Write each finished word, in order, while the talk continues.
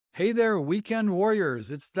Hey there, weekend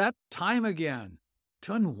warriors. It's that time again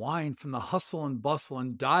to unwind from the hustle and bustle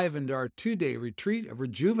and dive into our 2 day retreat of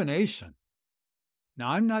rejuvenation.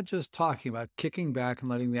 Now, I'm not just talking about kicking back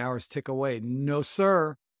and letting the hours tick away. No,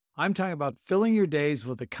 sir. I'm talking about filling your days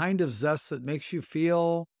with the kind of zest that makes you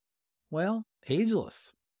feel, well,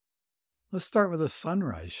 ageless. Let's start with a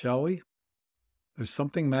sunrise, shall we? There's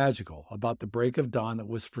something magical about the break of dawn that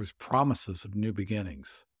whispers promises of new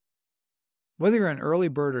beginnings. Whether you're an early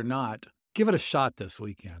bird or not, give it a shot this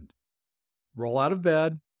weekend. Roll out of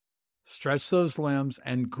bed, stretch those limbs,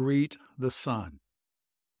 and greet the sun.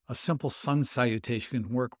 A simple sun salutation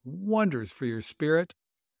can work wonders for your spirit,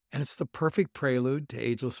 and it's the perfect prelude to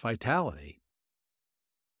ageless vitality.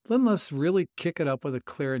 Then let's really kick it up with a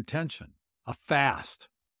clear intention, a fast.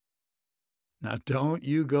 Now, don't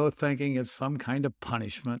you go thinking it's some kind of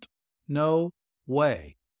punishment. No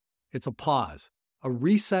way. It's a pause, a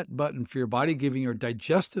reset button for your body, giving your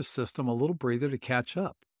digestive system a little breather to catch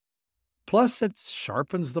up. Plus, it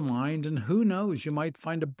sharpens the mind, and who knows, you might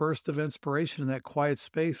find a burst of inspiration in that quiet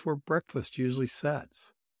space where breakfast usually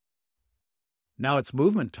sets. Now it's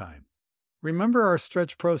movement time. Remember our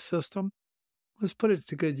StretchPro system? Let's put it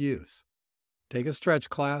to good use. Take a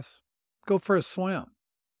stretch class, go for a swim,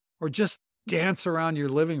 or just dance around your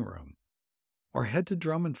living room, or head to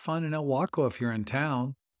Drum and Fun in El Waco if you're in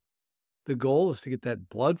town. The goal is to get that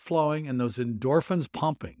blood flowing and those endorphins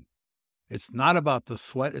pumping. It's not about the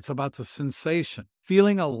sweat, it's about the sensation,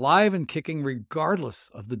 feeling alive and kicking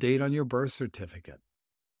regardless of the date on your birth certificate.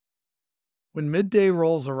 When midday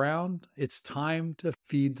rolls around, it's time to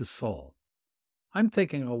feed the soul. I'm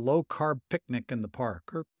thinking a low-carb picnic in the park,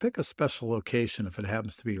 or pick a special location if it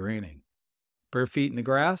happens to be raining. Bare feet in the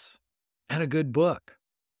grass, and a good book.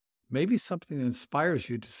 Maybe something that inspires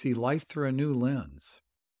you to see life through a new lens.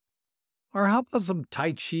 Or how about some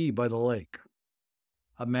Tai Chi by the lake?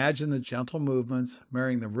 Imagine the gentle movements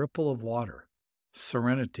marrying the ripple of water.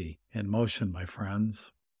 Serenity in motion, my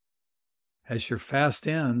friends. As your fast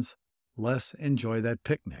ends, let's enjoy that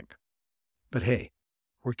picnic. But hey,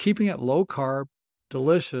 we're keeping it low carb,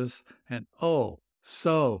 delicious, and oh,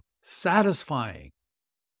 so satisfying.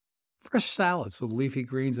 Fresh salads with leafy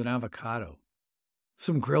greens and avocado.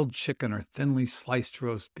 Some grilled chicken or thinly sliced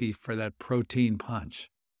roast beef for that protein punch.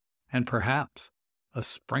 And perhaps a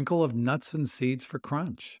sprinkle of nuts and seeds for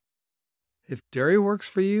crunch. If dairy works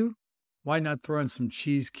for you, why not throw in some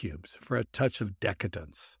cheese cubes for a touch of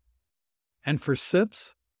decadence? And for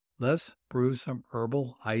sips, let's brew some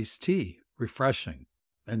herbal iced tea, refreshing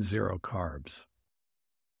and zero carbs.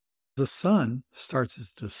 The sun starts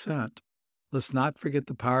its descent. Let's not forget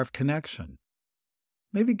the power of connection.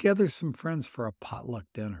 Maybe gather some friends for a potluck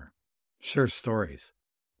dinner. Share stories.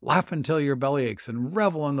 Laugh until your belly aches and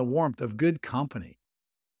revel in the warmth of good company.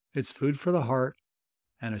 It's food for the heart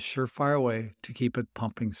and a surefire way to keep it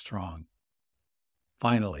pumping strong.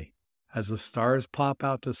 Finally, as the stars pop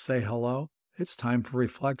out to say hello, it's time for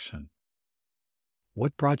reflection.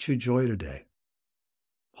 What brought you joy today?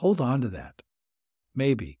 Hold on to that.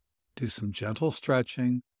 Maybe do some gentle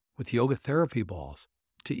stretching with yoga therapy balls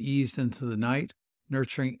to ease into the night,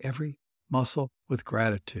 nurturing every muscle with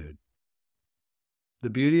gratitude. The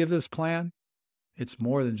beauty of this plan, it's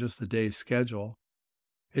more than just a day's schedule.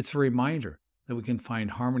 It's a reminder that we can find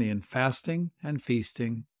harmony in fasting and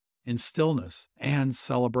feasting, in stillness and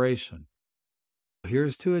celebration.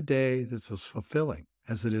 Here's to a day that's as fulfilling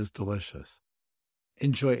as it is delicious.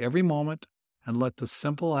 Enjoy every moment and let the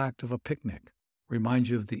simple act of a picnic remind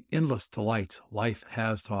you of the endless delights life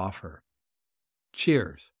has to offer.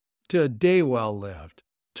 Cheers to a day well lived,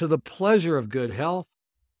 to the pleasure of good health,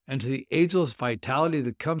 and to the ageless vitality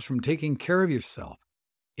that comes from taking care of yourself,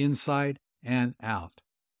 inside and out.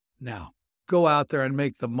 Now, go out there and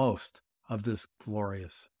make the most of this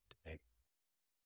glorious